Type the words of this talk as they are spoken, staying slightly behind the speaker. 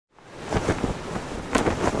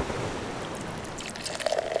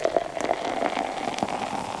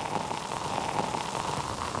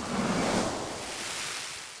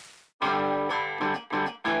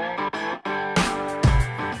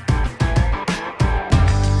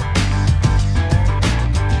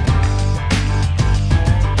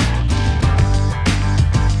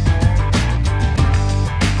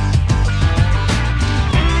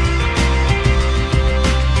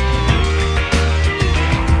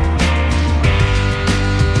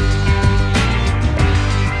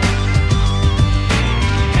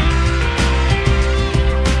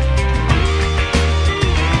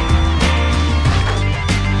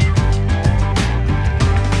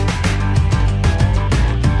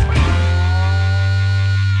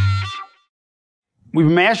We've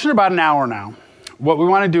been mashing about an hour now. What we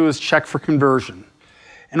want to do is check for conversion.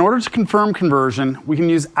 In order to confirm conversion, we can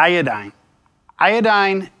use iodine.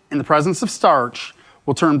 Iodine in the presence of starch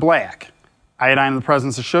will turn black. Iodine in the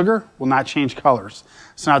presence of sugar will not change colors.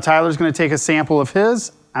 So now Tyler's going to take a sample of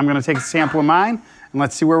his, I'm going to take a sample of mine, and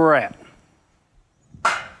let's see where we're at.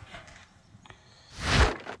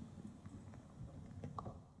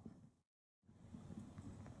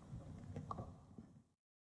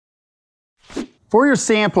 For your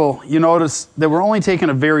sample, you notice that we're only taking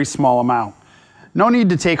a very small amount. No need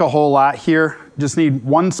to take a whole lot here. Just need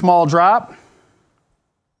one small drop.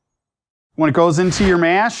 When it goes into your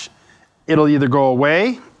mash, it'll either go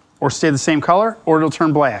away or stay the same color, or it'll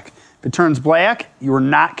turn black. If it turns black, you are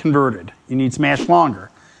not converted. You need to mash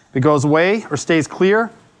longer. If it goes away or stays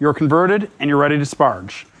clear, you're converted and you're ready to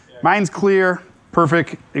sparge. Mine's clear,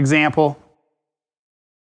 perfect example.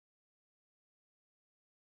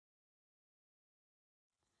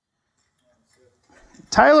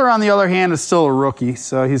 Tyler, on the other hand, is still a rookie,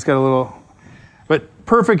 so he's got a little, but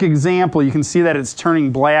perfect example. You can see that it's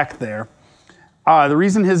turning black there. The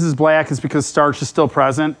reason his is black is because starch is still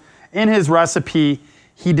present. In his recipe,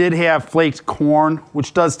 he did have flaked corn,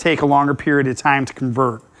 which does take a longer period of time to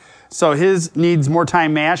convert. So his needs more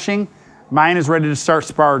time mashing. Mine is ready to start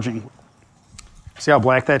sparging. See how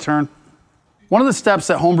black that turned? One of the steps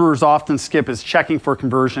that homebrewers often skip is checking for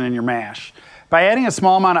conversion in your mash. By adding a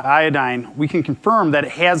small amount of iodine, we can confirm that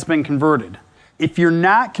it has been converted. If you're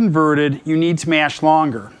not converted, you need to mash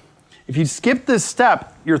longer. If you skip this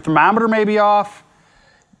step, your thermometer may be off,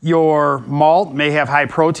 your malt may have high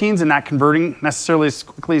proteins and not converting necessarily as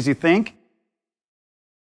quickly as you think.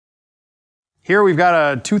 Here we've got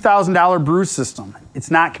a $2,000 brew system. It's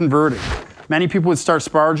not converted. Many people would start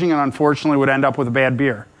sparging and unfortunately would end up with a bad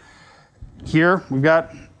beer. Here we've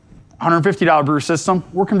got a $150 brew system.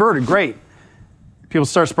 We're converted, great. People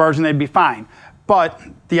start sparging, they'd be fine. But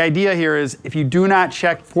the idea here is if you do not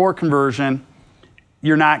check for conversion,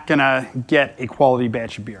 you're not gonna get a quality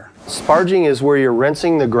batch of beer. Sparging is where you're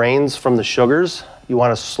rinsing the grains from the sugars. You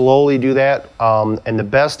wanna slowly do that, and the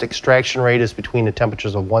best extraction rate is between the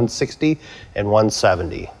temperatures of 160 and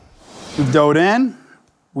 170. We've doughed in,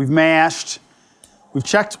 we've mashed, we've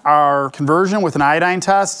checked our conversion with an iodine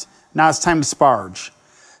test. Now it's time to sparge.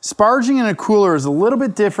 Sparging in a cooler is a little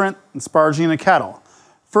bit different than sparging in a kettle.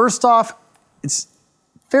 First off, it's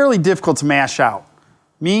fairly difficult to mash out.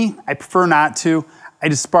 Me, I prefer not to. I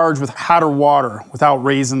just sparge with hotter water without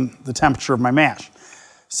raising the temperature of my mash.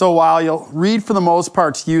 So while you'll read for the most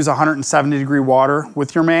part to use 170-degree water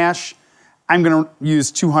with your mash, I'm gonna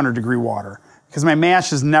use 200-degree water because my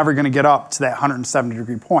mash is never gonna get up to that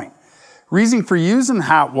 170-degree point. Reason for using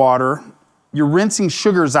hot water, you're rinsing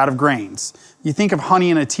sugars out of grains. You think of honey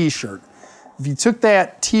in a t-shirt. If you took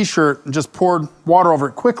that t-shirt and just poured water over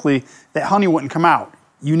it quickly, that honey wouldn't come out.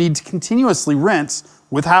 You need to continuously rinse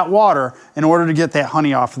with hot water in order to get that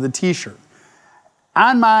honey off of the t-shirt.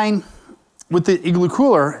 On mine, with the Igloo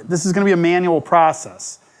Cooler, this is gonna be a manual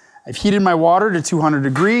process. I've heated my water to 200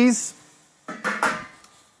 degrees. I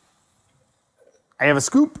have a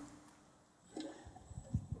scoop.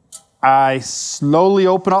 I slowly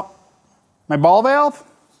open up my ball valve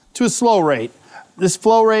to a slow rate. This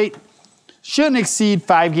flow rate shouldn't exceed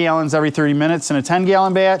 5 gallons every 30 minutes in a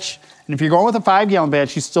 10-gallon batch. And if you're going with a 5-gallon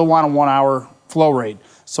batch, you still want a 1-hour flow rate.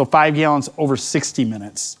 So 5 gallons over 60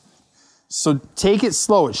 minutes. So take it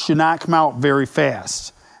slow. It should not come out very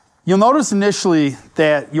fast. You'll notice initially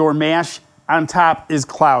that your mash on top is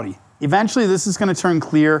cloudy. Eventually this is going to turn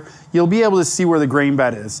clear. You'll be able to see where the grain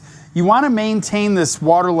bed is. You want to maintain this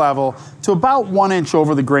water level to about 1 inch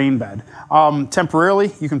over the grain bed.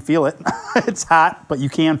 Temporarily, you can feel it. It's hot, but you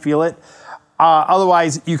can feel it.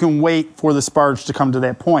 Otherwise, you can wait for the sparge to come to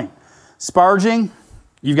that point. Sparging,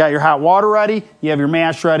 you've got your hot water ready, you have your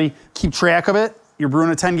mash ready. Keep track of it. You're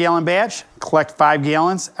brewing a 10-gallon batch, collect 5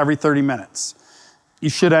 gallons every 30 minutes. You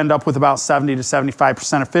should end up with about 70 to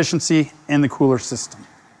 75% efficiency in the cooler system.